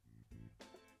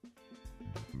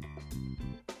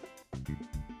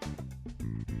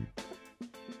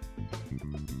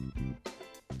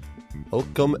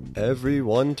Welcome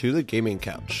everyone to the Gaming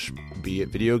Couch. Be it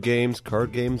video games,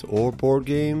 card games, or board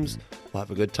games, we'll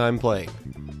have a good time playing.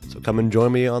 So come and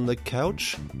join me on the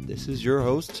couch. This is your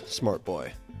host, Smart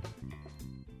Boy.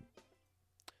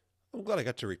 I'm glad I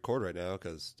got to record right now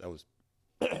because I was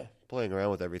playing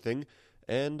around with everything.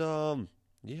 And I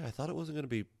thought it wasn't going to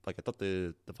be, I thought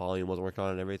the volume wasn't working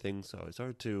on and everything. So I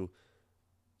started to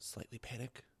slightly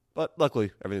panic. But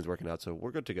luckily, everything's working out, so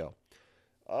we're good to go.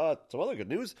 Some other good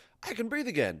news, I can breathe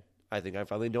again. I think I'm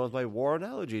finally done with my war on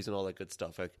allergies and all that good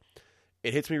stuff. It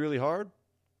hits me really hard.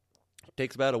 It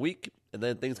takes about a week, and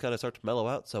then things kind of start to mellow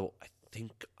out. So I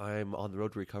think I'm on the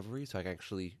road to recovery, so I can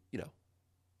actually,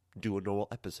 do a normal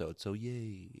episode. So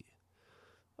yay.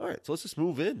 All right, so let's just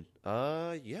move in.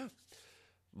 Minecraft.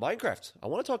 I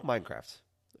want to talk Minecraft,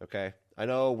 okay? I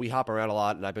know we hop around a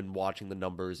lot, and I've been watching the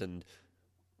numbers, and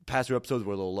past few episodes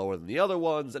were a little lower than the other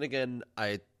ones. And again,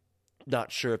 I'm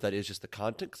not sure if that is just the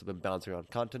content, because I've been bouncing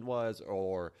around content-wise,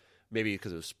 or maybe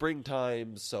because it was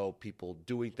springtime, so people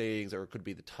doing things, or it could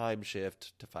be the time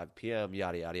shift to 5 p.m.,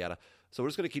 yada, yada, yada. So we're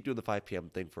just going to keep doing the 5 p.m.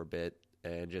 thing for a bit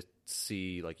and just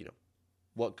see,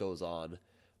 what goes on.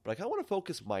 But I kind of want to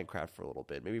focus Minecraft for a little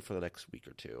bit, maybe for the next week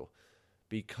or two,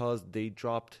 because they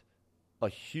dropped a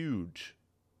huge,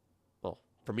 well,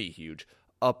 for me, huge,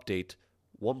 update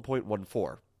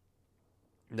 1.14.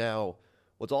 Now,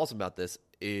 what's awesome about this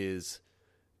is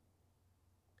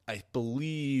I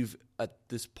believe at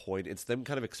this point it's them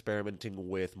kind of experimenting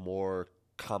with more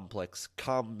complex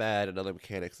combat and other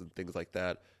mechanics and things like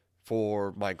that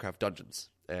for Minecraft Dungeons.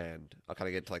 And I'll kind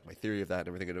of get into my theory of that and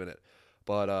everything in a minute.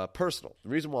 But personal, the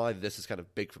reason why this is kind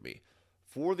of big for me,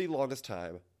 for the longest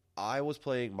time, I was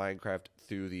playing Minecraft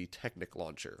through the Technic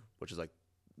launcher, which is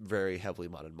very heavily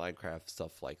modded Minecraft,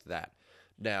 stuff like that.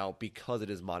 Now, because it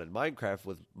is modded Minecraft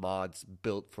with mods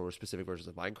built for specific versions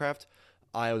of Minecraft,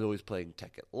 I was always playing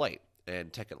Tekkit Lite.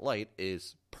 And Tekkit Lite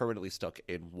is permanently stuck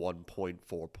in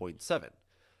 1.4.7.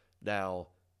 Now,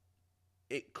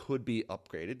 it could be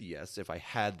upgraded, yes. If I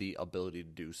had the ability to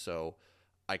do so,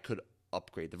 I could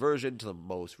upgrade the version to the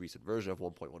most recent version of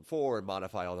 1.14 and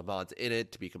modify all the mods in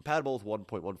it to be compatible with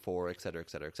 1.14, etc.,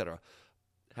 etc., etc.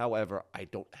 However, I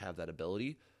don't have that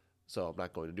ability, so I'm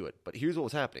not going to do it. But here's what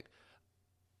was happening.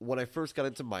 When I first got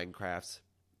into Minecraft,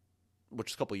 which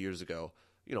was a couple years ago,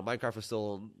 Minecraft was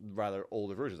still rather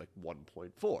older versions, like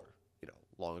 1.4,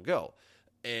 long ago.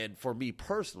 And for me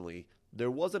personally,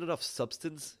 there wasn't enough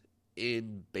substance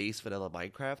in base vanilla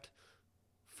Minecraft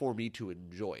for me to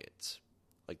enjoy it.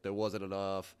 There wasn't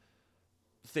enough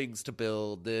things to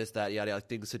build, this, that, yada, yada,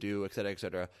 things to do, etc.,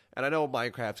 etc. And I know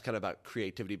Minecraft's kind of about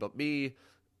creativity, but me,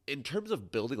 in terms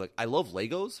of building, I love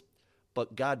Legos,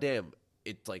 but goddamn,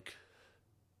 it's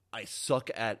I suck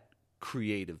at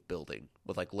creative building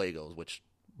with Legos, which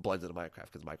blends into Minecraft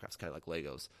because Minecraft's kind of like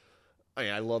Legos.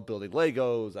 I love building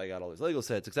Legos. I got all these Lego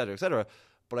sets, etc.,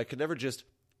 but I could never just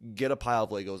get a pile of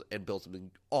Legos and build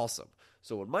something awesome.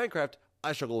 So in Minecraft,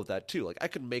 I struggle with that too. I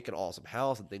could make an awesome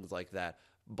house and things like that,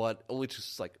 but only to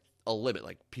just a limit.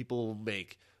 People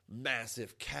make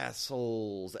massive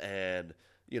castles and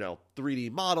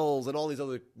 3D models and all these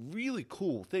other really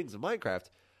cool things in Minecraft.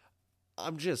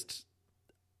 I'm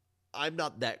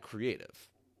not that creative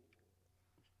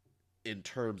in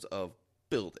terms of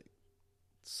building.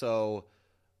 So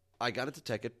I got into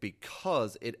Tekkit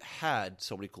because it had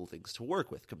so many cool things to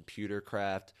work with. Computer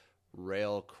craft,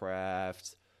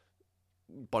 railcraft,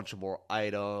 bunch of more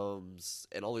items,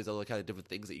 and all these other kind of different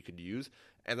things that you could use.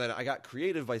 And then I got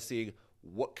creative by seeing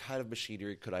what kind of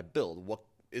machinery could I build? What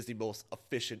is the most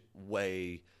efficient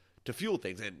way to fuel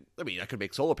things? And I could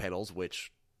make solar panels,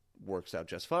 which works out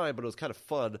just fine, but it was kind of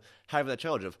fun having that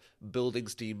challenge of building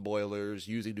steam boilers,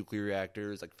 using nuclear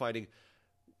reactors, finding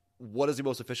what is the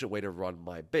most efficient way to run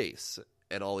my base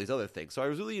and all these other things. So I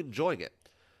was really enjoying it.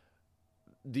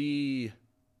 The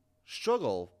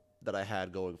struggle that I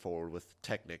had going forward with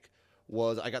Technic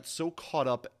was I got so caught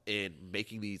up in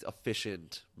making these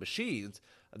efficient machines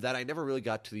that I never really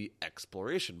got to the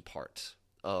exploration part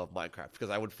of Minecraft,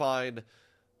 because I would find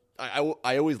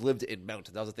I always lived in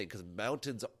mountains. That was the thing, because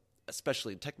mountains,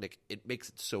 especially in Technic, it makes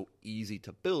it so easy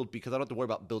to build because I don't have to worry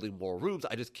about building more rooms.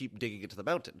 I just keep digging into the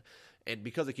mountain. And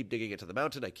because I keep digging into the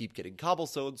mountain, I keep getting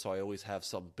cobblestone, so I always have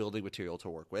some building material to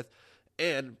work with.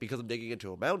 And because I'm digging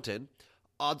into a mountain,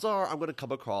 odds are I'm going to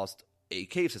come across a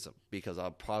cave system, because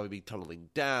I'll probably be tunneling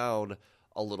down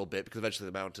a little bit, because eventually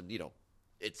the mountain,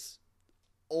 it's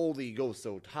only goes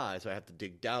so high, so I have to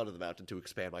dig down to the mountain to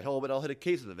expand my home, and I'll hit a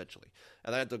cave system eventually.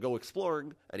 And I don't have to go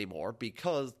exploring anymore,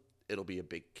 because it'll be a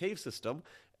big cave system,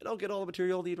 and I'll get all the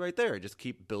material I'll need right there, and just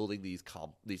keep building these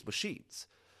machines.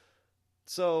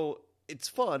 So it's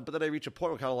fun, but then I reach a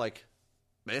point where I'm kind of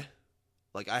meh.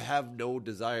 Like, I have no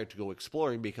desire to go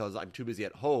exploring because I'm too busy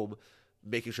at home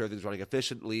making sure everything's running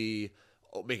efficiently,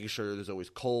 making sure there's always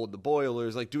coal in the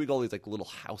boilers, like doing all these like little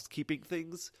housekeeping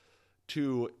things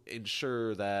to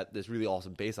ensure that this really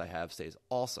awesome base I have stays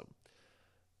awesome.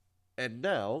 And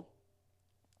now,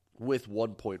 with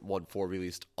 1.14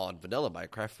 released on vanilla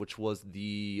Minecraft, which was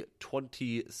the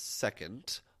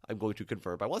 22nd, I'm going to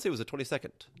confirm. I want to say it was the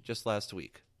 22nd, just last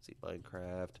week. Let's see,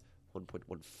 Minecraft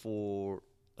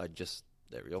 1.14.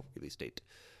 There we go, release date.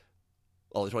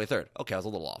 Oh, the 23rd. Okay, I was a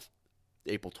little off.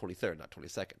 April 23rd, not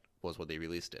 22nd, was when they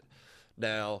released it.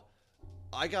 Now,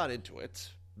 I got into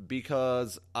it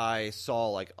because I saw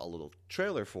like a little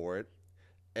trailer for it,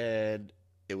 and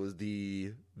it was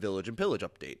the Village and Pillage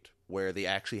update, where they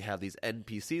actually have these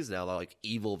NPCs now, that are like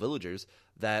evil villagers,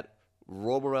 that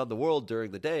roam around the world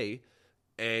during the day,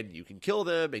 and you can kill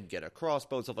them and get a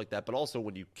crossbow and stuff like that. But also,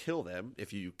 when you kill them,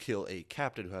 if you kill a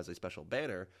captain who has a special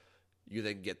banner, you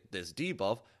then get this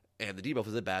debuff, and the debuff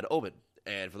is a bad omen.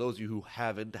 And for those of you who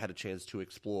haven't had a chance to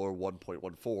explore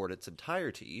 1.14 in its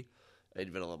entirety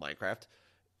in vanilla Minecraft,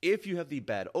 if you have the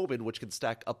bad omen, which can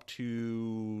stack up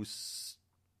to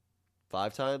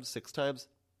 5 times, 6 times,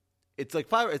 it's like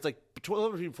 5. It's like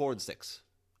between 4 and 6.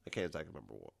 I can't exactly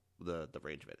remember the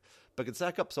range of it, but it can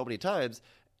stack up so many times.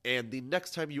 And the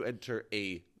next time you enter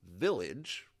a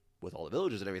village with all the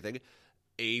villages and everything,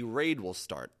 a raid will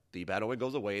start. The bad omen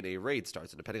goes away and a raid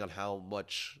starts. And depending on how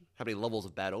many levels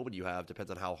of bad omen you have, depends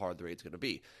on how hard the raid's going to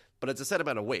be. But it's a set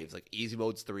amount of waves. Like easy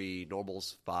mode's 3,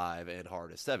 normal's 5, and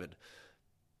hard is 7.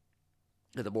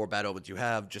 And the more bad omens you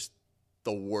have, just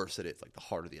the worse it is. Like the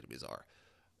harder the enemies are.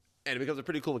 And it becomes a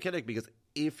pretty cool mechanic because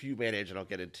if you manage, and I'll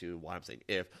get into why I'm saying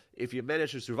if you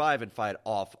manage to survive and fight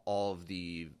off all of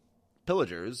the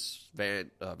pillagers,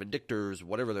 vindictors,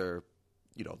 whatever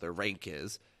their rank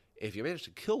is, if you manage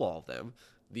to kill all of them,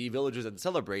 the villagers then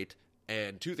celebrate,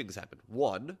 and 2 things happen.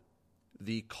 1,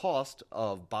 the cost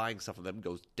of buying stuff from them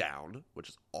goes down, which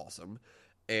is awesome.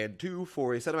 And 2,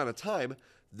 for a set amount of time,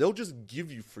 they'll just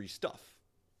give you free stuff.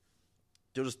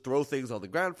 They'll just throw things on the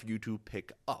ground for you to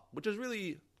pick up, which is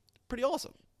really pretty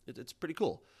awesome. It's pretty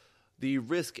cool. The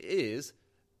risk is,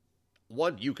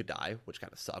 1, you could die, which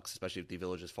kind of sucks, especially if the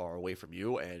village is far away from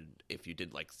you, and if you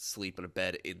didn't like sleep in a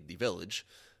bed in the village.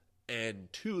 And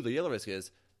 2, the other risk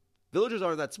is, villagers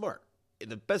aren't that smart. And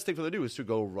the best thing for them to do is to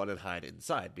go run and hide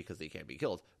inside because they can't be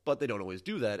killed. But they don't always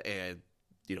do that, and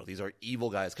these are evil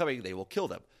guys coming, they will kill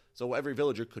them. So every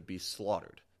villager could be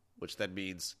slaughtered, which then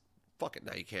means, fuck it,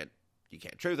 now you can't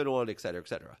trade with anyone, etc.,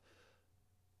 etc.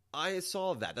 I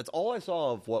saw that. That's all I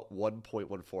saw of what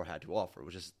 1.14 had to offer,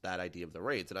 which is that idea of the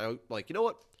raids. And I like, you know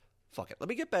what? Fuck it. Let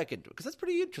me get back into it, because that's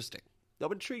pretty interesting.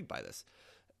 I'm intrigued by this.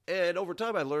 And over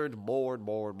time, I learned more and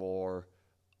more and more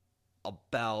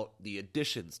about the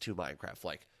additions to Minecraft.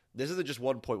 Like, this isn't just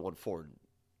 1.14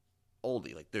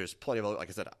 only. Like, there's plenty of other, like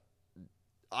I said,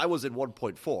 I was in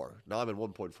 1.4. Now I'm in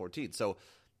 1.14. So,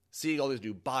 seeing all these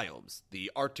new biomes,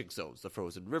 the Arctic zones, the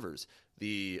frozen rivers,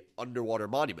 the underwater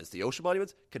monuments, the ocean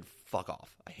monuments, can fuck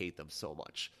off. I hate them so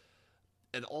much.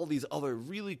 And all these other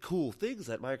really cool things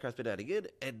that Minecraft's been adding in,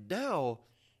 and now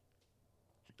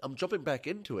I'm jumping back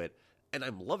into it, and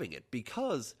I'm loving it,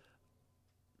 because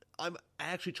I'm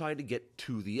actually trying to get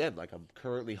to the end. Like, I'm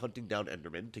currently hunting down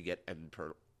Endermen to get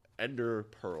Ender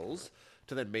Pearls,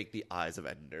 to then make the Eyes of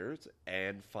Enders,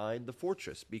 and find the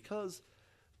fortress, because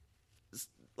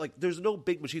like, there's no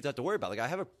big machines I have to worry about. Like, I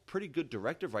have a pretty good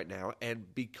directive right now,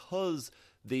 and because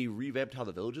they revamped how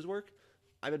the villages work,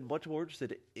 I've been much more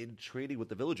interested in trading with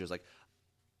the villagers. Like,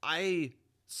 I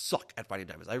suck at finding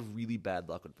diamonds. I have really bad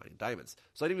luck with finding diamonds.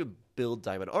 So I didn't even build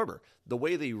diamond armor. The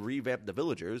way they revamped the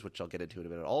villagers, which I'll get into in a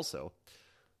minute also,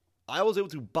 I was able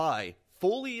to buy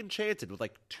fully enchanted with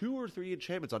like 2 or 3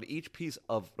 enchantments on each piece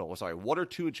of, 1 or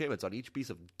 2 enchantments on each piece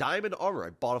of diamond armor I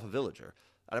bought off a villager.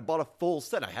 And I bought a full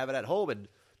set. I have it at home, and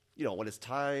when it's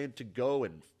time to go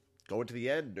into the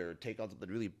end or take on something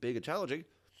really big and challenging,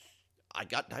 I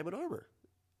got diamond armor.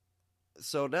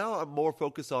 So now I'm more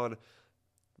focused on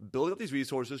building up these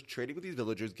resources, trading with these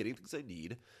villagers, getting things I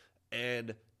need,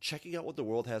 and checking out what the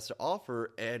world has to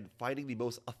offer and finding the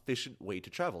most efficient way to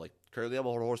travel. Like, currently I'm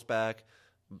on horseback,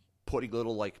 putting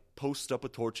little like posts up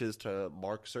with torches to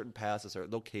mark certain paths at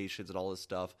certain locations and all this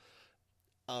stuff.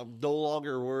 I'm no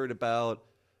longer worried about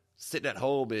sitting at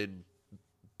home and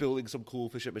building some cool,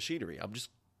 efficient machinery. I'm just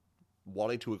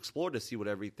wanting to explore to see what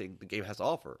everything the game has to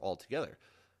offer altogether.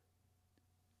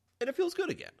 And it feels good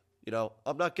again.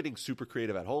 I'm not getting super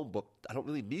creative at home, but I don't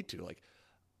really need to. Like,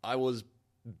 I was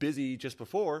busy just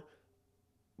before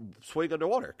swimming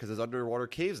underwater because there's underwater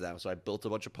caves now. So I built a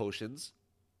bunch of potions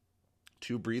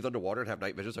to breathe underwater and have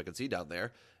night vision so I can see down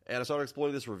there. And I started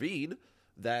exploring this ravine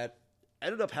that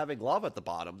ended up having lava at the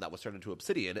bottom that was turned into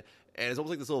obsidian. And it's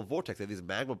almost like this little vortex. They have these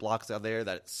magma blocks down there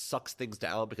that sucks things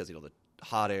down because, you know, the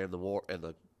hot air and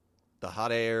the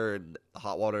hot air and the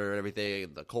hot water and everything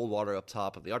and the cold water up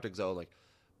top of the Arctic zone, like,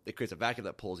 it creates a vacuum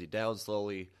that pulls you down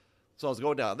slowly. So I was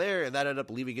going down there, and that ended up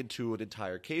leading into an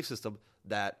entire cave system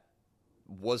that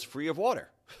was free of water.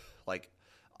 Like,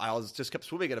 I was just kept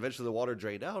swimming, and eventually the water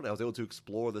drained out, and I was able to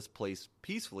explore this place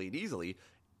peacefully and easily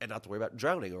and not to worry about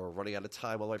drowning or running out of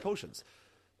time on my potions.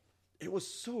 It was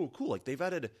so cool. Like, they've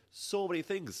added so many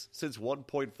things since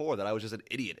 1.4 that I was just an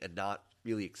idiot and not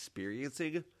really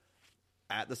experiencing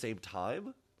at the same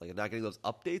time. Like, I'm not getting those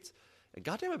updates. And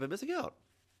goddamn, I've been missing out.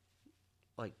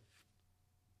 Like,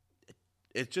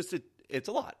 it's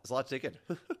a lot. It's a lot to take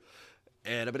in.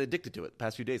 And I've been addicted to it the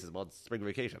past few days. I'm on spring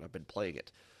vacation. I've been playing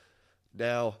it.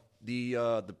 Now, the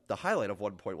highlight of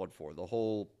 1.14, the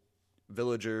whole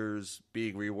villagers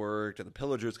being reworked and the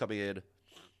pillagers coming in,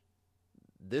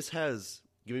 this has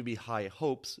given me high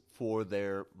hopes for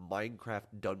their Minecraft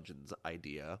Dungeons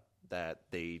idea that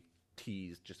they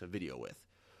teased just a video with.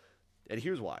 And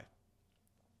here's why.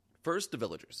 First, the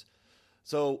villagers.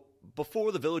 So,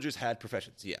 before the villagers had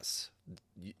professions, yes,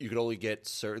 you could only get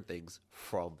certain things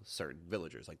from certain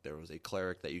villagers. Like, there was a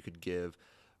cleric that you could give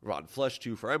rotten flesh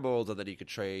to for emeralds, and then you could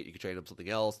trade him something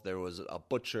else. There was a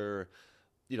butcher.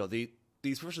 You know, these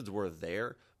professions were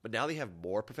there, but now they have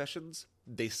more professions.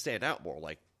 They stand out more.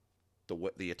 Like,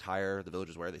 the attire the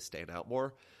villagers wear, they stand out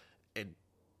more. And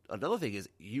another thing is,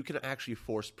 you can actually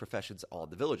force professions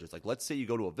on the villagers. Like, let's say you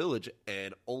go to a village,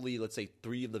 and only, let's say,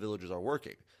 3 of the villagers are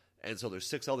working. And so there's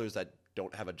 6 others that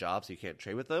don't have a job, so you can't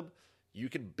trade with them. You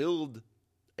can build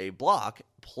a block,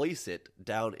 place it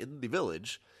down in the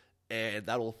village, and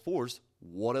that will force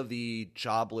one of the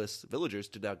jobless villagers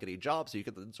to now get a job, so you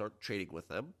can then start trading with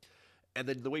them. And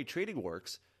then the way trading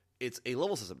works, it's a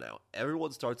level system now.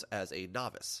 Everyone starts as a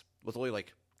novice, with only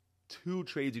like 2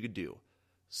 trades you can do.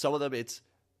 Some of them, it's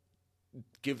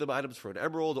give them items for an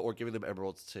emerald, or giving them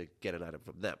emeralds to get an item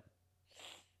from them.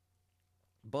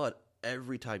 But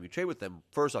every time you trade with them,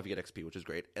 first off, you get XP, which is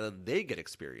great, and then they get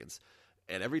experience.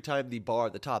 And every time the bar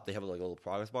at the top, they have like a little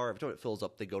progress bar. Every time it fills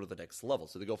up, they go to the next level.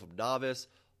 So they go from novice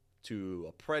to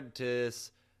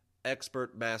apprentice,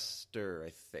 expert, master,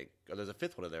 I think. Oh, there's a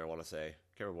 5th one in there, I want to say.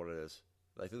 Can't remember what it is.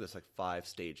 I think there's like 5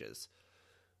 stages.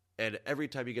 And every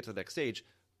time you get to the next stage,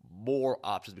 more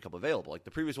options become available. Like,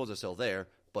 the previous ones are still there,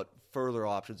 but further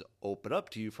options open up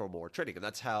to you for more trading. And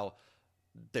that's how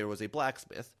there was a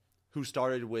blacksmith who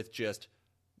started with just,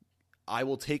 I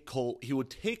will take coal. He would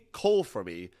take coal from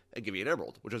me and give me an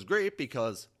emerald, which was great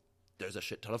because there's a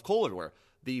shit ton of coal everywhere.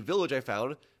 The village I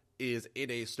found is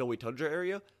in a snowy tundra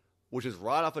area, which is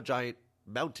right off a giant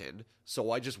mountain.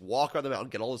 So I just walk around the mountain,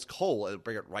 get all this coal, and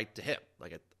bring it right to him.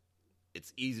 Like,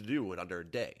 it's easy to do in under a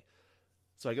day.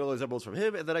 So I get all those emeralds from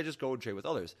him, and then I just go and trade with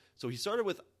others. So he started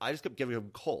with, I just kept giving him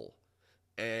coal.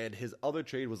 And his other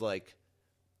trade was like,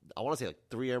 I want to say like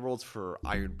 3 emeralds for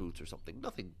iron boots or something.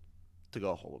 Nothing to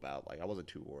go home about. Like, I wasn't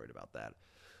too worried about that.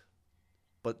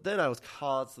 But then I was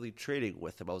constantly trading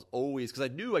with him. I was always, because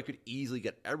I knew I could easily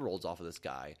get emeralds off of this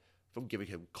guy from giving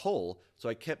him coal. So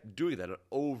I kept doing that. And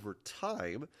over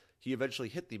time, he eventually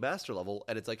hit the master level.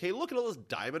 And it's like, hey, look at all this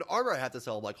diamond armor I have to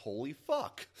sell. I'm like, holy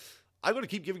fuck. I'm going to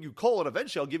keep giving you coal. And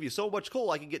eventually I'll give you so much coal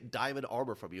I can get diamond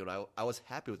armor from you. And I was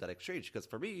happy with that exchange. Because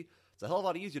for me, it's a hell of a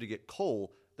lot easier to get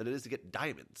coal than it is to get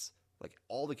diamonds. Like,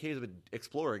 all the caves I've been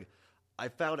exploring, I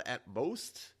found at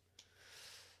most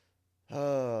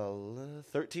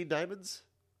 13 diamonds.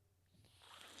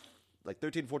 Like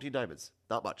 13, 14 diamonds.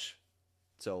 Not much.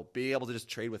 So being able to just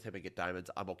trade with him and get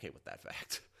diamonds, I'm okay with that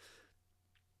fact.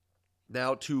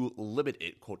 Now, to limit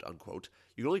it, quote unquote,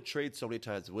 you can only trade so many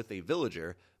times with a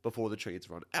villager before the trades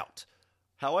run out.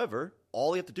 However,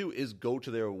 all you have to do is go to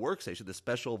their workstation, the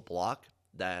special block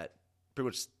that pretty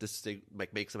much this thing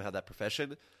makes them have that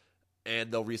profession,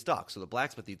 and they'll restock. So the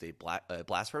blacksmith needs a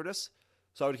blast furnace.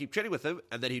 So I would keep trading with him,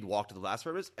 and then he'd walk to the blast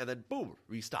furnace, and then boom,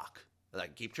 restock. And I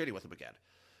can keep trading with him again.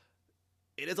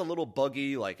 It is a little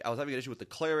buggy. Like, I was having an issue with the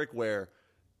cleric where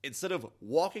instead of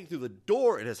walking through the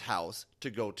door in his house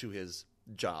to go to his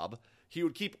job, he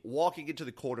would keep walking into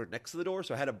the corner next to the door.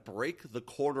 So I had to break the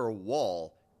corner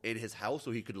wall in his house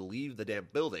so he could leave the damn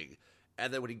building.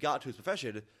 And then when he got to his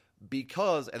profession,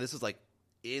 because, and this is like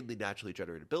in the naturally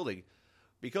generated building,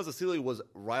 because the ceiling was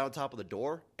right on top of the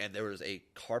door and there was a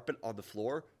carpet on the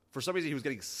floor, for some reason he was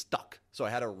getting stuck. So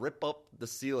I had to rip up the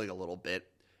ceiling a little bit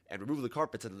and remove the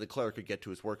carpets, and then the cleric could get to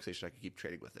his workstation. I could keep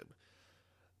trading with him.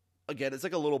 Again, it's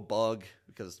like a little bug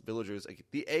because villagers, like,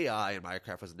 the AI in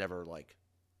Minecraft was never like,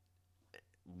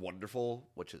 wonderful,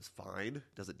 which is fine.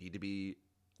 Doesn't need to be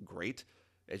great.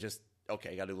 It's just,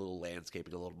 okay, got to do a little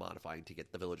landscaping, a little modifying to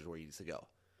get the villagers where he needs to go.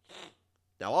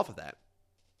 Now, off of that,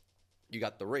 you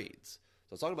got the raids. So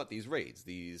I was talking about these raids,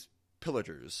 these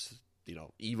pillagers,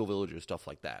 evil villagers, stuff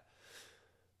like that.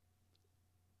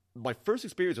 My first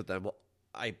experience with them,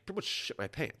 I pretty much shit my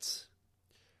pants.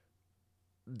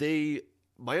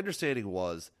 My understanding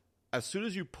was, as soon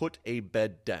as you put a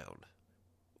bed down,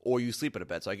 or you sleep in a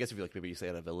bed, so I guess if you maybe you stay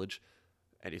in a village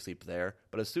and you sleep there,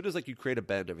 but as soon as you create a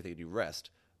bed and everything and you rest,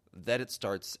 then it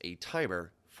starts a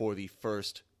timer for the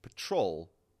first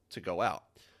patrol to go out.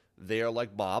 They are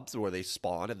like mobs where they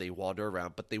spawn and they wander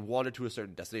around, but they wander to a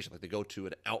certain destination. Like they go to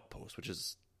an outpost, which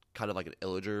is kind of like an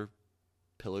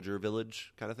pillager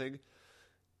village kind of thing.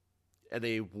 And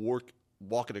they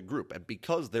walk in a group. And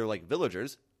because they're like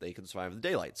villagers, they can survive in the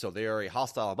daylight. So they are a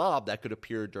hostile mob that could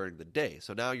appear during the day.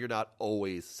 So now you're not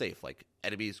always safe. Like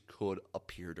enemies could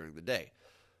appear during the day.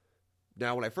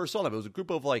 Now, when I first saw them, it was a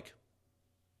group of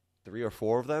 3 or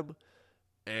 4 of them.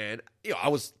 And,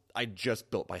 I just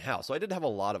built my house. So I didn't have a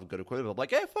lot of good equipment. I'm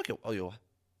like, hey, fuck it.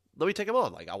 Let me take them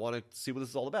on. I want to see what this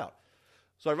is all about.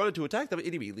 So I run in to attack them and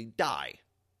immediately die.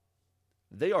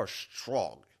 They are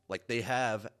strong.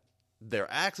 Their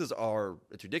axes are,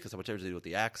 it's ridiculous how much damage they do with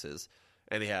the axes.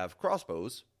 And they have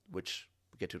crossbows, which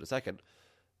we'll get to in a second.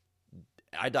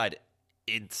 I died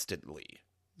instantly.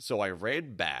 So I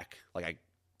ran back. I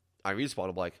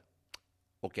respawned. I'm like,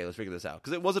 okay, let's figure this out.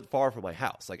 Because it wasn't far from my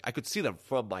house. I could see them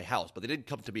from my house, but they didn't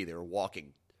come to me. They were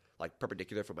walking,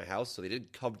 perpendicular from my house, so they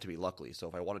didn't come to me, luckily. So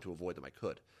if I wanted to avoid them, I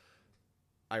could.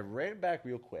 I ran back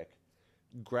real quick,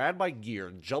 grabbed my gear,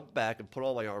 and jumped back and put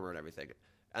on my armor and everything.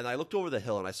 And I looked over the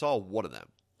hill, and I saw one of them.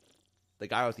 The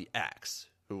guy with the axe,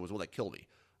 who was the one that killed me.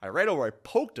 I ran over, I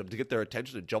poked him to get their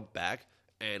attention and jumped back.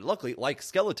 And luckily, like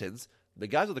skeletons, the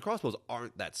guys with the crossbows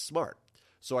aren't that smart.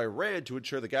 So I ran to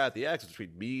ensure the guy with the axe was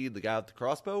between me and the guy with the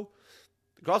crossbow.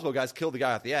 The crossbow guys killed the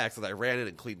guy with the axe, and I ran in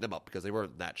and cleaned them up because they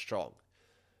weren't that strong.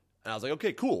 And I was like,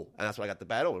 okay, cool. And that's when I got the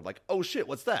bad omen. I'm like, oh shit,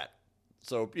 what's that?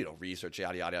 So, research,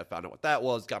 yada, yada, I found out what that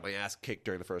was, got my ass kicked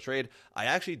during the first raid. I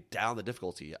actually downed the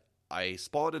difficulty. I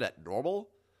spawned it at normal,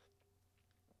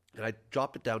 and I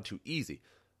dropped it down to easy.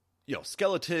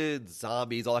 Skeletons,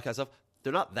 zombies, all that kind of stuff,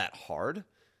 they're not that hard.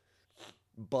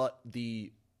 But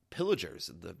the pillagers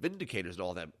and the vindicators and all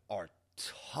of them are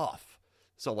tough.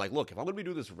 So I'm like, look, if I'm going to be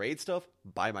doing this raid stuff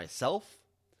by myself,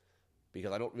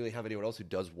 because I don't really have anyone else who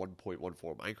does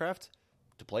 1.14 Minecraft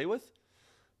to play with,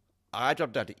 I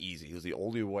dropped down to easy. It was the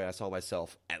only way I saw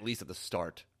myself, at least at the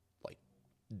start,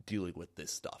 dealing with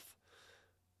this stuff.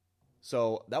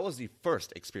 So that was the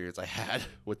first experience I had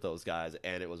with those guys,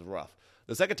 and it was rough.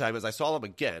 The second time is I saw them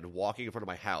again walking in front of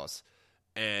my house,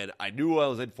 and I knew what I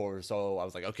was in for, so I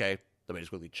was like, okay, let me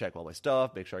just quickly check all my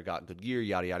stuff, make sure I got good gear,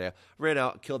 yada, yada. Ran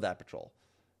out, killed that patrol.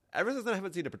 Ever since then, I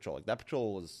haven't seen a patrol. That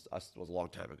patrol was a long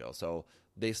time ago, so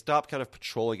they stopped kind of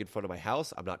patrolling in front of my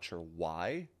house. I'm not sure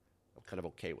why. I'm kind of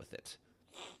okay with it.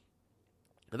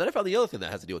 And then I found the other thing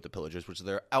that has to do with the pillagers, which is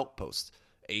their outposts.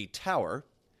 A tower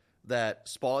that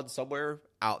spawns somewhere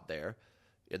out there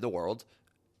in the world,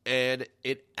 and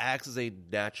it acts as a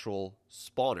natural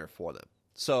spawner for them.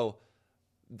 So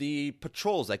the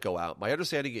patrols that go out, my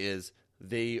understanding is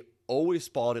they always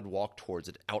spawn and walk towards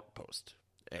an outpost.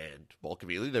 And, well,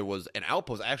 conveniently, there was an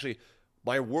outpost. Actually,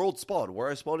 my world spawn, where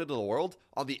I spawned into the world,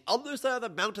 on the other side of the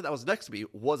mountain that was next to me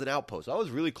was an outpost. So I was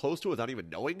really close to it without even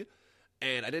knowing.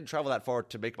 And I didn't travel that far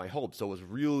to make my home, so it was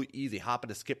really easy hopping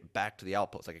to skip back to the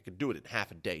outpost. I could do it in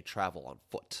half a day travel on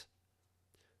foot.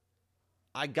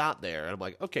 I got there, and I'm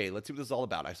like, okay, let's see what this is all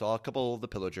about. I saw a couple of the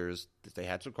pillagers. They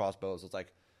had some crossbows. I was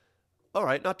like, all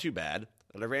right, not too bad.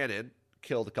 And I ran in,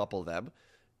 killed a couple of them,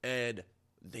 and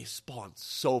they spawned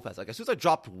so fast. As soon as I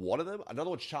dropped one of them,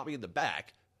 another one shot me in the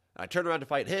back. And I turned around to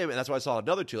fight him, and that's when I saw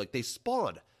another two. They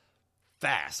spawned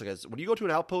fast. Because when you go to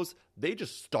an outpost, they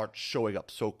just start showing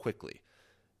up so quickly.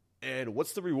 And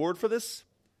what's the reward for this?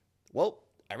 Well,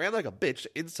 I ran like a bitch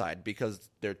inside because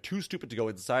they're too stupid to go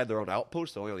inside their own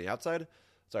outpost. They're only on the outside.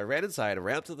 So I ran inside,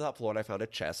 ran up to the top floor, and I found a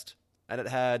chest. And it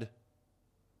had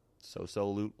so-so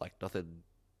loot, nothing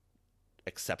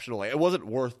exceptional. It wasn't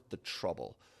worth the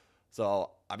trouble.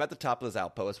 So I'm at the top of this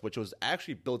outpost, which was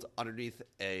actually built underneath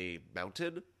a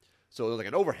mountain. So it was like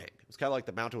an overhang. It was kind of like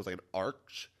the mountain was like an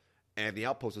arch, and the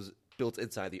outpost was built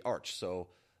inside the arch. So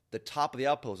the top of the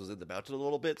outpost was in the mountain a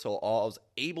little bit, so all I was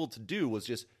able to do was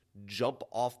just jump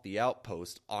off the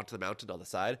outpost onto the mountain on the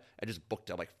side and just booked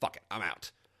it. I'm like, fuck it, I'm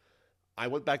out. I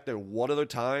went back there one other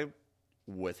time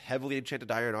with heavily enchanted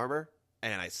iron armor,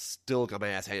 and I still got my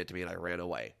ass handed to me, and I ran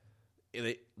away.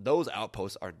 Those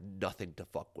outposts are nothing to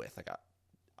fuck with.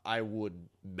 I would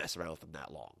mess around with them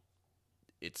that long.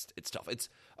 It's tough. It's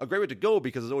a great way to go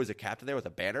because there's always a captain there with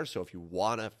a banner. So if you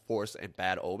want to force a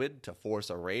bad omen to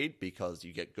force a raid because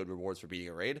you get good rewards for beating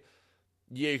a raid,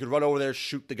 yeah, you could run over there,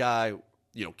 shoot the guy,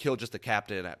 kill just the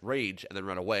captain at range, and then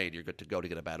run away, and you're good to go to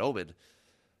get a bad omen.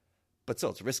 But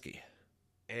still, it's risky.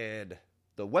 And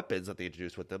the weapons that they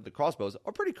introduced with them, the crossbows,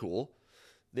 are pretty cool.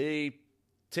 They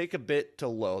take a bit to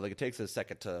load. Like, it takes a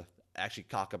second to actually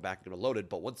cock them back and get them loaded,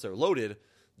 but once they're loaded,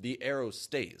 the arrow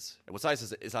stays. And what's nice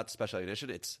is it's not special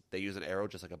edition. They use an arrow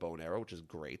just like a bow and arrow, which is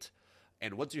great.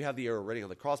 And once you have the arrow ready on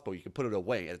the crossbow, you can put it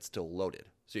away, and it's still loaded.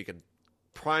 So you can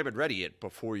prime and ready it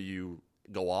before you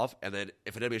go off, and then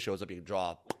if an enemy shows up, you can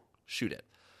draw, shoot it.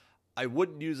 I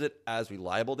wouldn't use it as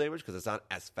reliable damage because it's not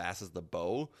as fast as the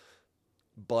bow.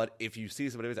 But if you see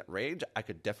some enemies at range, I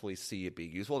could definitely see it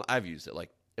being useful. And I've used it. Like,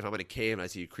 if I'm in a cave and I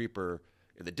see a creeper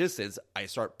in the distance, I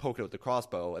start poking it with the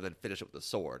crossbow and then finish it with the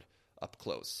sword up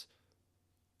close.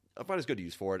 I find it's good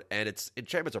use for it. And its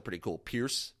enchantments are pretty cool.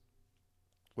 Pierce,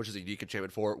 which is a unique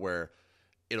enchantment for it, where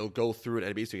it'll go through an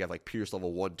enemy. So you have like Pierce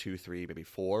level 1, 2, 3, maybe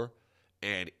 4.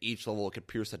 And each level can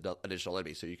pierce an additional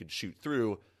enemy. So you can shoot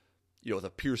through, with a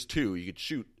Pierce 2, you can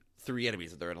shoot 3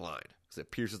 enemies if they're in a line. So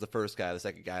it pierces the first guy, the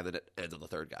second guy, and then it ends on the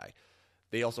third guy.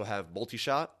 They also have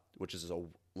multi-shot, which is a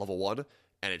level 1,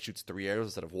 and it shoots 3 arrows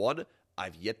instead of 1.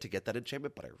 I've yet to get that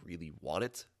enchantment, but I really want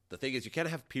it. The thing is, you can't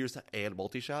have pierce and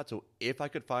multi-shot, so if I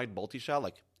could find multi-shot,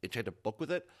 like enchant a book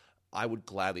with it, I would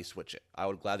gladly switch it. I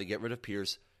would gladly get rid of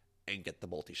pierce and get the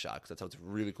multi-shot, because that sounds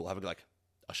really cool. Having like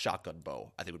a shotgun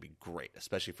bow, I think would be great,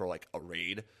 especially for like a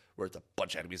raid where it's a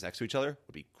bunch of enemies next to each other,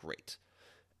 would be great.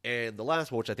 And the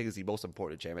last one, which I think is the most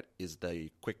important enchantment, is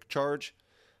the quick charge.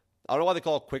 I don't know why they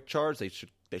call it quick charge. They should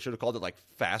have called it like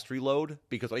fast reload,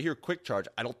 because when I hear quick charge,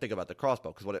 I don't think about the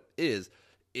crossbow, because what it is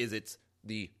it's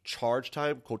the charge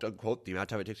time, quote unquote, the amount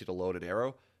of time it takes you to load an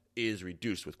arrow is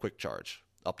reduced with quick charge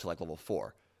up to like level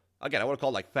 4. Again, I want to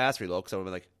call it like fast reload because I'm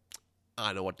like, I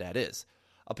don't know what that is.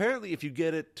 Apparently, if you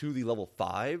get it to the level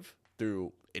 5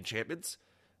 through enchantments,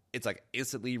 it's like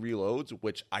instantly reloads,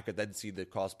 which I could then see the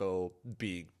crossbow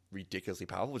being ridiculously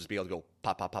powerful. Just be able to go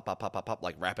pop, pop, pop, pop, pop, pop, pop,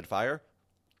 like rapid fire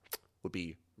would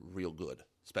be real good.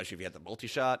 Especially if you had the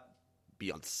multi-shot, be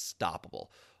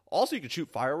unstoppable. Also, you can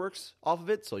shoot fireworks off of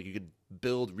it, so you can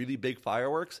build really big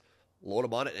fireworks, load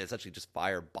them on it, and essentially just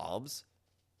fire bombs.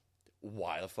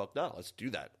 Why the fuck not? Let's do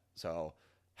that. So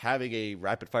having a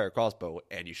rapid fire crossbow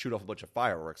and you shoot off a bunch of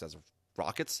fireworks as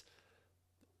rockets,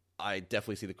 I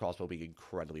definitely see the crossbow being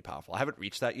incredibly powerful. I haven't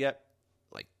reached that yet.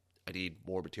 Like, I need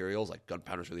more materials. Like,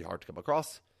 gunpowder is really hard to come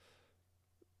across.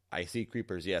 I see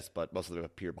creepers, yes, but most of them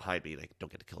appear behind me and I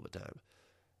don't get to kill them in time.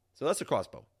 So that's the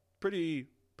crossbow. Pretty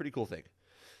cool thing.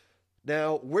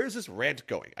 Now, where's this rant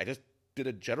going? I just did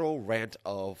a general rant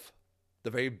of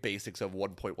the very basics of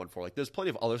 1.14. Like, there's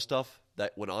plenty of other stuff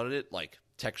that went on in it, like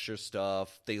texture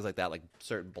stuff, things like that, like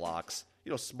certain blocks,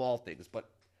 small things,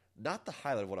 but not the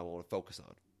highlight of what I want to focus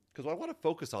on. Because what I want to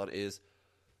focus on is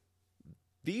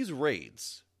these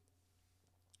raids,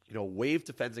 wave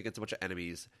defense against a bunch of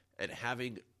enemies and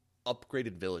having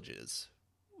upgraded villages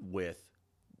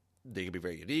they can be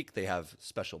very unique. They have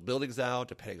special buildings out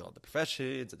depending on the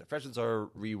professions, and the professions are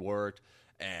reworked,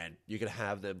 and you can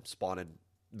have them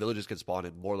villages can spawn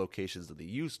in more locations than they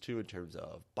used to in terms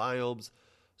of biomes.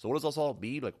 So what does this all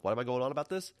mean? Like, why am I going on about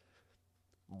this?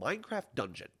 Minecraft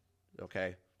Dungeon,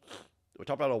 okay? We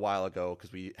talked about it a while ago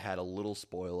because we had a little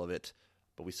spoil of it,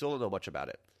 but we still don't know much about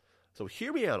it. So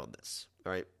hear me out on this,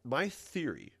 all right? My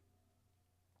theory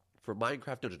for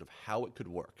Minecraft Dungeon of how it could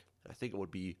work, I think it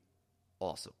would be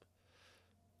awesome.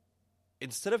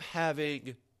 Instead of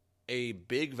having a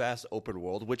big, vast open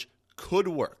world, which could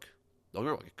work, don't get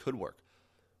me wrong, it could work.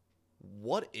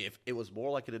 What if it was more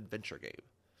like an adventure game?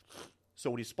 So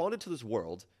when you spawn into this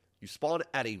world, you spawn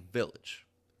at a village.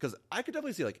 Because I could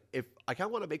definitely see, like, if I kind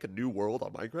of want to make a new world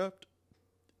on Minecraft,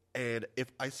 and if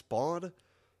I spawn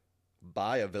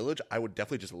by a village, I would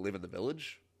definitely just live in the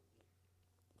village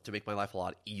to make my life a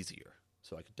lot easier.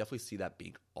 So I could definitely see that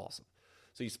being awesome.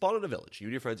 So you spawn in a village. You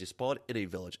and your friends, you spawn in a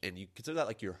village, and you consider that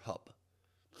like your hub.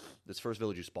 This first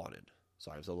village you spawn in.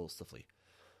 Sorry, I was a little stiffly.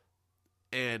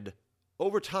 And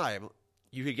over time,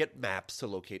 you can get maps to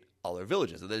locate other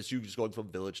villages. And then it's you just going from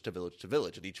village to village to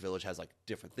village. And each village has like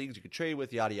different things you can trade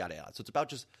with, yada, yada, yada. So it's about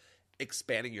just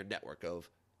expanding your network of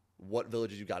what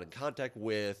villages you got in contact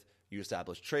with, you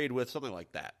established trade with, something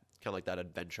like that. Kind of like that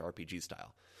adventure RPG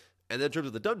style. And then in terms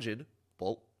of the dungeon,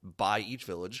 well, by each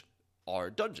village are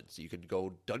dungeons. So you can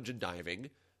go dungeon diving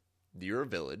near a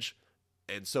village.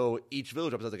 And so each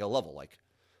village represents like a level. Like,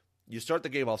 you start the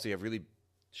game off so you have really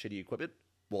shitty equipment.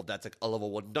 Well, that's like a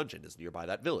level 1 dungeon is nearby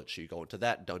that village. So you go into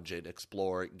that dungeon,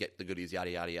 explore, get the goodies,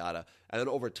 yada, yada, yada. And then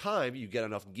over time, you get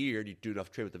enough gear and you do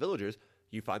enough trade with the villagers,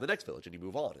 you find the next village and you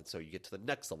move on. And so you get to the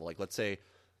next level. Like, let's say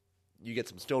you get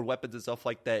some stone weapons and stuff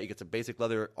like that. You get some basic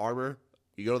leather armor.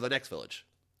 You go to the next village.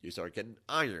 You start getting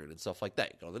iron and stuff like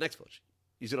that. You go to the next village.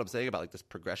 You see what I'm saying about like this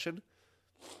progression?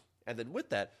 And then with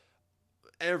that,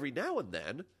 every now and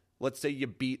then, let's say you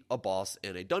beat a boss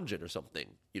in a dungeon or something.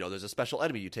 There's a special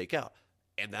enemy you take out.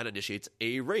 And that initiates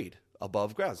a raid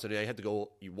above ground. So now you have to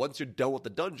go, once you're done with the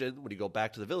dungeon, when you go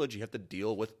back to the village, you have to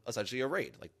deal with essentially a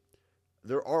raid. Like,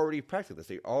 they're already practicing this.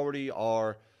 They already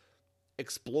are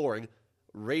exploring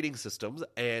raiding systems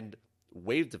and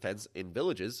wave defense in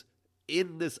villages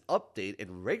in this update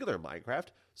in regular Minecraft.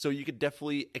 So you could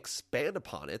definitely expand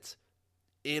upon it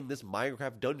in this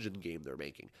Minecraft dungeon game they're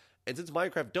making. And since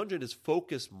Minecraft Dungeon is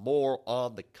focused more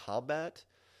on the combat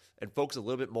and focused a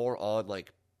little bit more on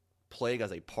like playing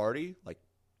as a party, like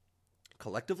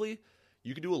collectively,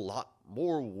 you can do a lot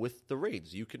more with the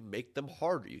raids. You can make them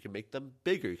harder. You can make them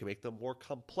bigger. You can make them more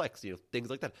complex, things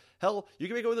like that. Hell, you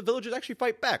can make it where the villagers actually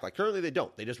fight back. Like currently they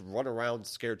don't. They just run around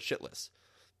scared shitless.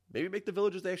 Maybe make the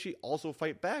villagers they actually also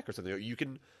fight back or something. Or you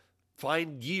can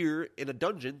find gear in a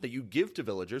dungeon that you give to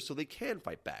villagers so they can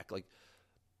fight back. Like,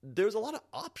 there's a lot of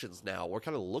options now we're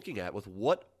kind of looking at with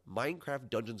what Minecraft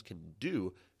Dungeons can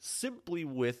do simply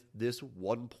with this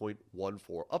 1.14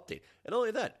 update. And not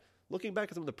only that, looking back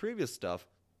at some of the previous stuff,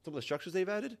 some of the structures they've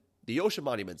added, the ocean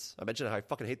monuments, I mentioned how I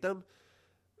fucking hate them.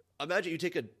 Imagine you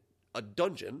take a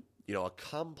dungeon, a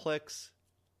complex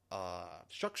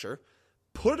structure,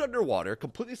 put it underwater,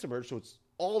 completely submerged so it's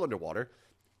all underwater,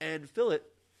 and fill it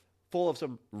full of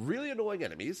some really annoying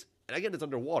enemies. And again, it's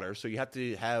underwater, so you have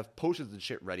to have potions and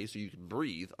shit ready so you can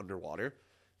breathe underwater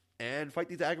and fight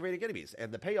these aggravating enemies.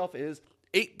 And the payoff is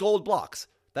 8 gold blocks.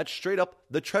 That's straight up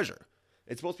the treasure.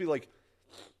 It's supposed to be like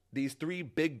these 3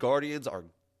 big guardians are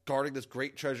guarding this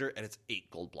great treasure, and it's 8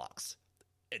 gold blocks.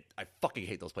 I fucking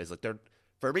hate those places. Like,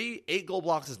 for me, 8 gold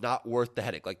blocks is not worth the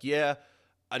headache. Like, yeah,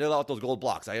 I did a lot with those gold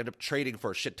blocks. I end up trading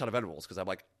for a shit ton of emeralds because I'm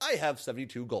like, I have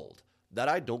 72 gold that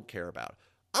I don't care about.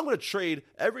 I'm going to trade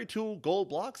every 2 gold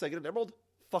blocks I get an emerald.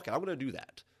 Fuck it, I'm going to do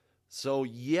that. So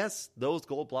yes, those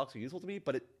gold blocks are useful to me,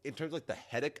 but in terms of like the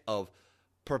headache of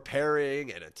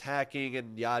preparing and attacking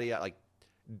and yada yada, like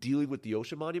dealing with the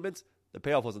ocean monuments, the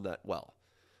payoff wasn't that well.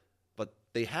 But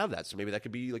they have that, so maybe that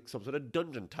could be like some sort of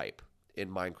dungeon type in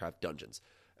Minecraft Dungeons.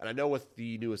 And I know with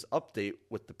the newest update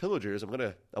with the pillagers,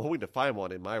 I'm hoping to find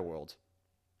one in my world.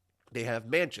 They have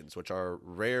mansions, which are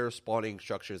rare spawning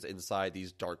structures inside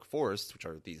these dark forests, which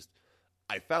are these...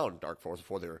 I found dark forests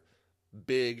before. They're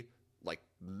big, like,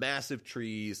 massive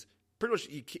trees. Pretty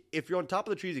much, if you're on top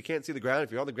of the trees, you can't see the ground.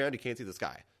 If you're on the ground, you can't see the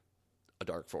sky. A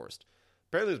dark forest.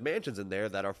 Apparently there's mansions in there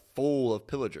that are full of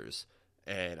pillagers.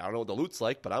 And I don't know what the loot's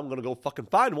like, but I'm going to go fucking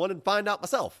find one and find out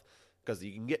myself. Because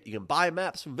you can buy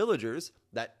maps from villagers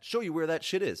that show you where that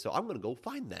shit is. So I'm going to go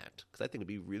find that. Because I think it'd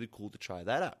be really cool to try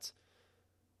that out.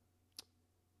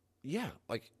 Yeah,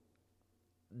 like,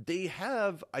 they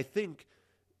have, I think,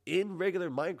 in regular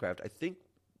Minecraft, I think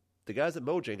the guys at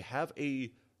Mojang have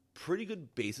a pretty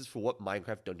good basis for what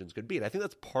Minecraft Dungeons could be. And I think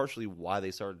that's partially why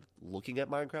they started looking at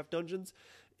Minecraft Dungeons.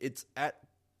 It's at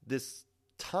this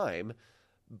time,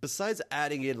 besides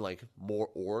adding in, like, more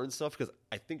ore and stuff, because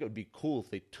I think it would be cool if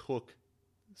they took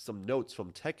some notes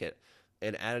from Tekkit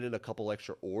and added in a couple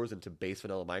extra ores into base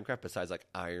vanilla Minecraft, besides, like,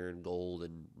 iron, gold,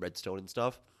 and redstone and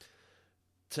stuff,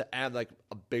 to add, like,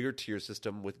 a bigger tier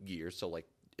system with gear. So, like,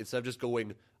 instead of just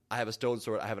going, I have a stone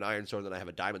sword, I have an iron sword, then I have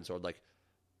a diamond sword, like,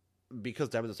 because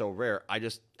diamonds are so rare, I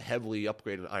just heavily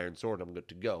upgrade an iron sword and I'm good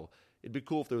to go. It'd be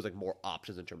cool if there was, like, more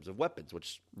options in terms of weapons,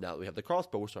 which, now that we have the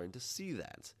crossbow, we're starting to see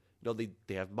that.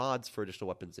 They have mods for additional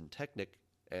weapons in Technic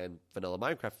and vanilla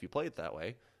Minecraft if you play it that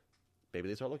way. Maybe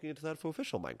they start looking into that for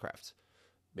official Minecraft.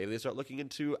 Maybe they start looking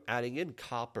into adding in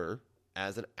copper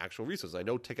as an actual resource. I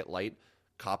know Ticket Light,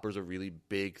 copper's a really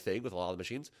big thing with a lot of the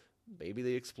machines. Maybe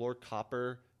they explore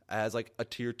copper as like a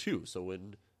tier 2. So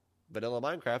in vanilla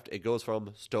Minecraft, it goes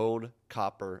from stone,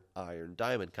 copper, iron,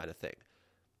 diamond kind of thing.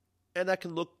 And that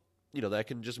can look, that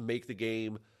can just make the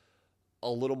game a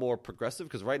little more progressive.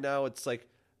 Because right now it's like,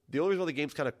 the only reason why the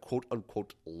game's kind of quote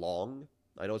unquote long,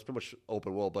 I know it's pretty much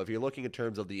open world, but if you're looking in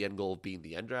terms of the end goal of being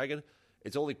the end dragon,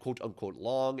 it's only quote unquote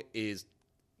long is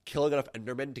killing enough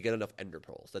endermen to get enough ender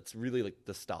pearls. That's really like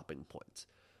the stopping point.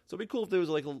 So it'd be cool if there was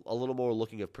like a little more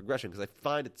looking of progression, because I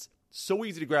find it's so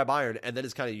easy to grab iron and then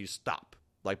it's kind of you stop.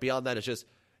 Like beyond that, it's just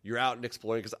you're out and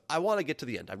exploring, because I want to get to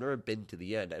the end. I've never been to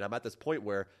the end, and I'm at this point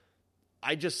where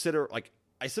I just sit like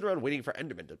I sit around waiting for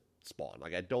Enderman to spawn.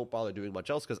 Like, I don't bother doing much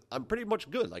else because I'm pretty much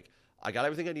good. Like, I got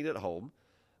everything I need at home.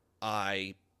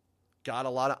 I got a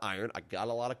lot of iron. I got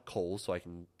a lot of coal so I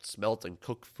can smelt and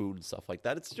cook food and stuff like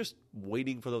that. It's just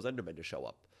waiting for those Endermen to show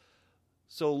up.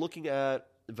 So looking at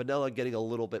vanilla getting a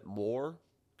little bit more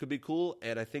could be cool.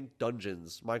 And I think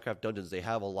dungeons, Minecraft dungeons, they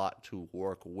have a lot to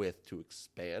work with to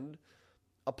expand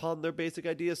upon their basic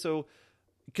idea. So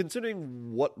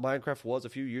considering what Minecraft was a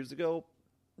few years ago,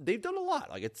 they've done a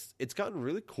lot. Like, it's gotten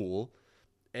really cool.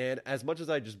 And as much as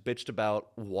I just bitched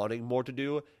about wanting more to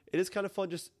do, it is kind of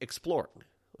fun just exploring.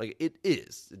 Like, it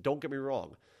is. Don't get me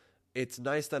wrong. It's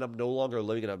nice that I'm no longer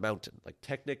living in a mountain. Like,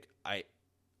 Technic, I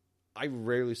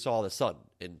rarely saw the sun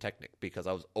in Technic because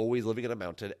I was always living in a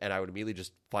mountain, and I would immediately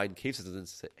just find cave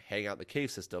systems and hang out in the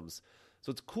cave systems.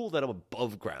 So it's cool that I'm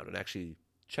above ground and actually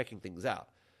checking things out.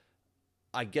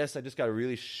 I guess I just got a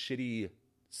really shitty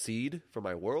seed for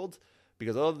my world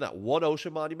because other than that one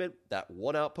ocean monument, that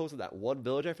one outpost, and that one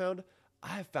village I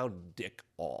have found dick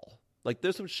all. Like,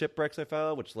 there's some shipwrecks I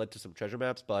found, which led to some treasure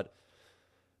maps, but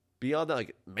beyond that,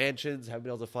 like, mansions, haven't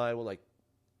been able to find one. Like,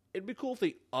 it'd be cool if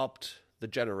they upped the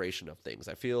generation of things.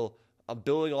 I feel I'm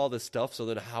building all this stuff, so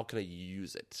then how can I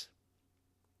use it?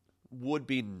 Would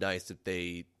be nice if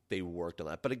they worked on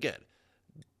that. But again,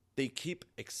 they keep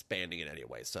expanding it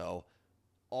anyway, so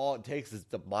all it takes is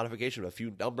the modification of a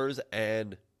few numbers,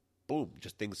 and boom,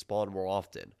 just things spawn more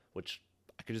often, which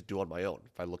I could just do on my own.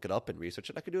 If I look it up and research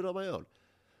it, I could do it on my own.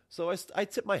 So I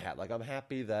tip my hat. Like, I'm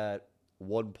happy that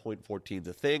 1.14 is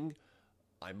a thing.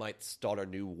 I might start a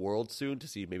new world soon to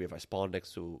see maybe if I spawn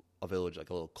next to a village like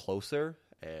a little closer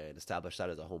and establish that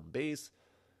as a home base.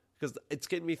 Because it's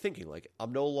getting me thinking. Like,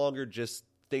 I'm no longer just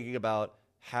thinking about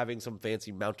having some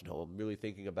fancy mountain home. I'm really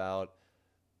thinking about,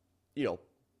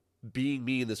 being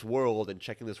me in this world and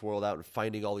checking this world out and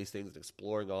finding all these things and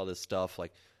exploring all this stuff.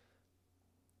 Like,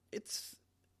 it's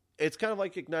kind of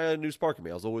like ignited a new spark in me.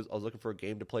 I was looking for a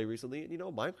game to play recently, and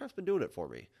Minecraft's been doing it for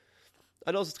me.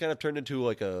 I know it's kind of turned into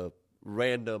like a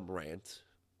random rant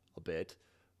a bit,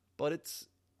 but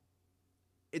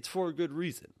it's for a good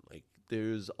reason. Like,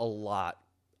 there's a lot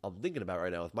I'm thinking about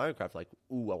right now with Minecraft. Like,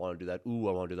 ooh, I want to do that. Ooh,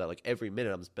 I want to do that. Like, every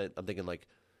minute I'm thinking, like,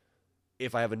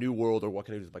 if I have a new world, or what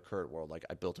can I do with my current world? Like,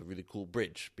 I built a really cool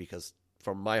bridge because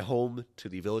from my home to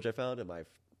the village I found in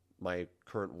my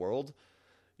current world,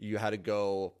 you had to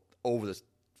go over this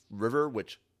river,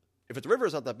 which, if it's a river,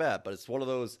 it's not that bad, but it's one of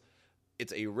those,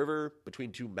 it's a river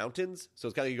between two mountains. So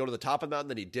it's kind of, you go to the top of the mountain,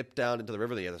 then you dip down into the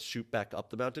river, then you have to shoot back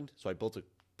up the mountain. So I built a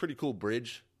pretty cool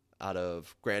bridge out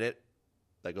of granite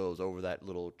that goes over that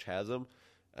little chasm.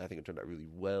 And I think it turned out really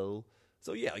well.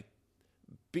 So yeah, like,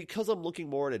 because I'm looking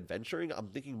more at adventuring, I'm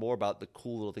thinking more about the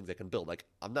cool little things I can build. Like,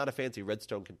 I'm not a fancy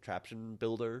redstone contraption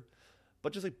builder,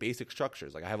 but just like basic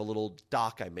structures. Like, I have a little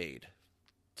dock I made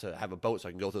to have a boat so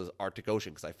I can go through this Arctic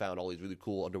Ocean because I found all these really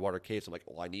cool underwater caves. I'm like,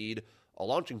 well, I need a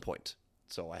launching point.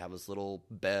 So I have this little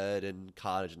bed and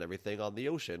cottage and everything on the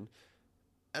ocean,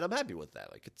 and I'm happy with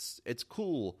that. Like, it's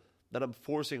cool that I'm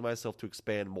forcing myself to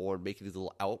expand more and making these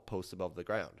little outposts above the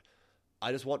ground.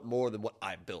 I just want more than what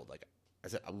I build. Like I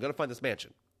said, I'm going to find this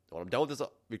mansion. When I'm done with this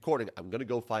recording, I'm going to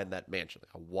go find that mansion.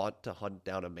 Like, I want to hunt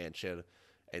down a mansion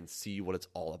and see what it's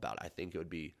all about. I think it would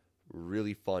be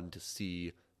really fun to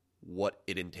see what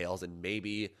it entails, and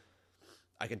maybe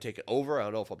I can take it over. I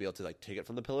don't know if I'll be able to, like, take it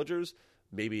from the pillagers.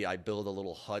 Maybe I build a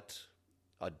little hut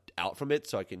out from it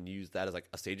so I can use that as, like,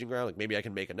 a staging ground. Like, maybe I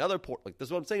can make another portal. Like, this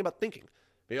is what I'm saying about thinking.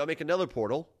 Maybe I'll make another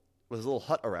portal with a little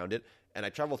hut around it, and I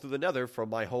travel through the nether from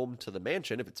my home to the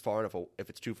mansion if it's far enough, if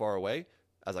it's too far away,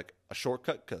 as, like, a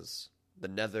shortcut, because the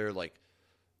nether, like,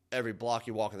 every block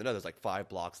you walk in the nether is, like, 5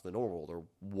 blocks in the normal world or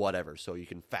whatever, so you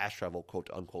can fast travel,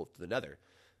 quote-unquote, to the nether.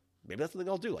 Maybe that's something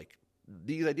I'll do. Like,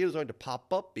 these ideas are going to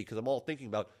pop up because I'm all thinking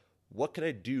about what can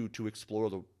I do to explore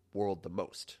the world the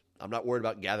most. I'm not worried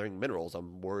about gathering minerals.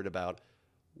 I'm worried about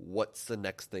what's the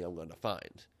next thing I'm going to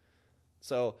find.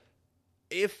 So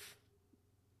if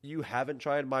you haven't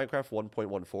tried Minecraft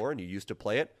 1.14 and you used to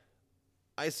play it,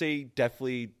 I say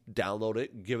definitely download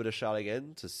it, give it a shot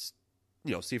again to see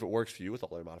if it works for you with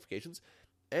all their modifications.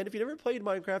 And if you never played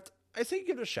Minecraft, I say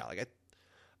give it a shot. Like,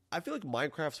 I feel like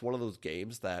Minecraft's one of those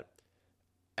games that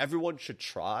everyone should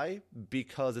try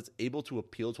because it's able to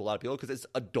appeal to a lot of people because it's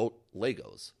adult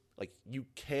Legos. Like, you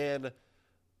can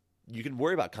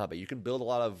worry about combat. You can build a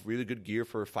lot of really good gear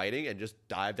for fighting and just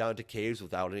dive down into caves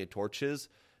without any torches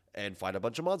and find a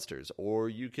bunch of monsters. Or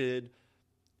you could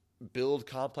build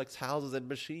complex houses and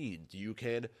machines. You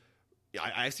can...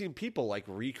 I've seen people, like,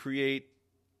 recreate,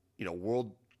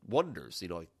 world wonders.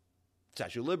 Like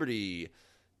Statue of Liberty,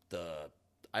 the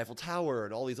Eiffel Tower,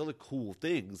 and all these other cool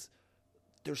things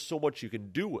there's so much you can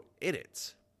do in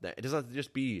it. That it doesn't have to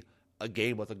just be a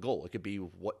game with a goal. It could be,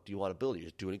 what do you want to build? You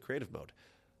just do it in creative mode.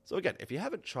 So again, if you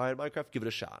haven't tried Minecraft, give it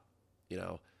a shot.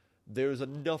 There's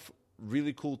enough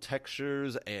really cool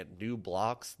textures and new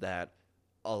blocks that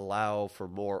allow for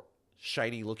more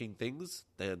shiny looking things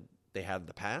than they had in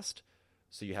the past.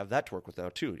 So you have that to work with now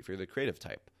too, if you're the creative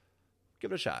type.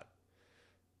 Give it a shot.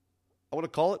 I want to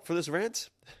call it for this rant.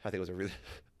 I think it was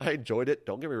I enjoyed it.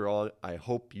 Don't get me wrong. I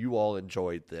hope you all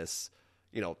enjoyed this,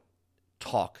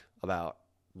 talk about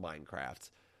Minecraft.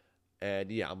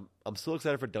 And yeah, I'm still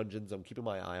excited for Dungeons. I'm keeping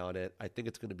my eye on it. I think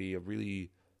it's going to be a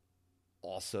really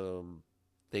awesome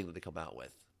thing that they come out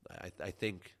with. I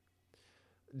think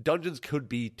Dungeons could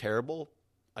be terrible.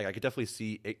 I could definitely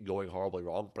see it going horribly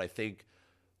wrong, but I think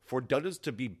for Dungeons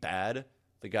to be bad,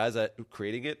 the guys that are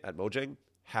creating it at Mojang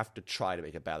have to try to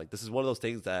make it bad. Like, this is one of those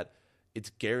things that it's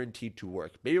guaranteed to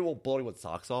work. Maybe it won't blow anyone's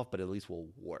socks off, but at least will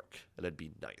work, and it'd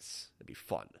be nice. It'd be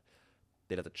fun.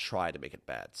 They'd have to try to make it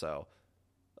bad. So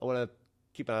I want to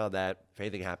keep an eye on that. If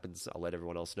anything happens, I'll let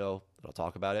everyone else know, and I'll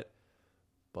talk about it.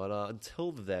 But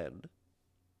until then,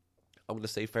 I'm going to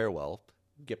say farewell,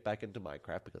 get back into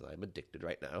Minecraft because I'm addicted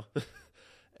right now,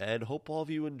 and hope all of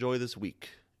you enjoy this week.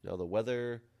 The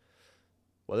weather's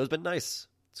been nice.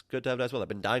 It's good to have nice weather. I've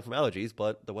been dying from allergies,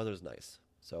 but the weather's nice.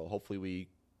 So hopefully we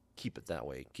keep it that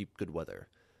way, keep good weather.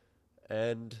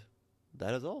 And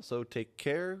that is all. So take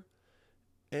care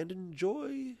and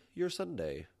enjoy your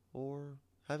Sunday, or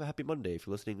have a happy Monday if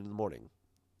you're listening in the morning.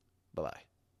 Bye-bye.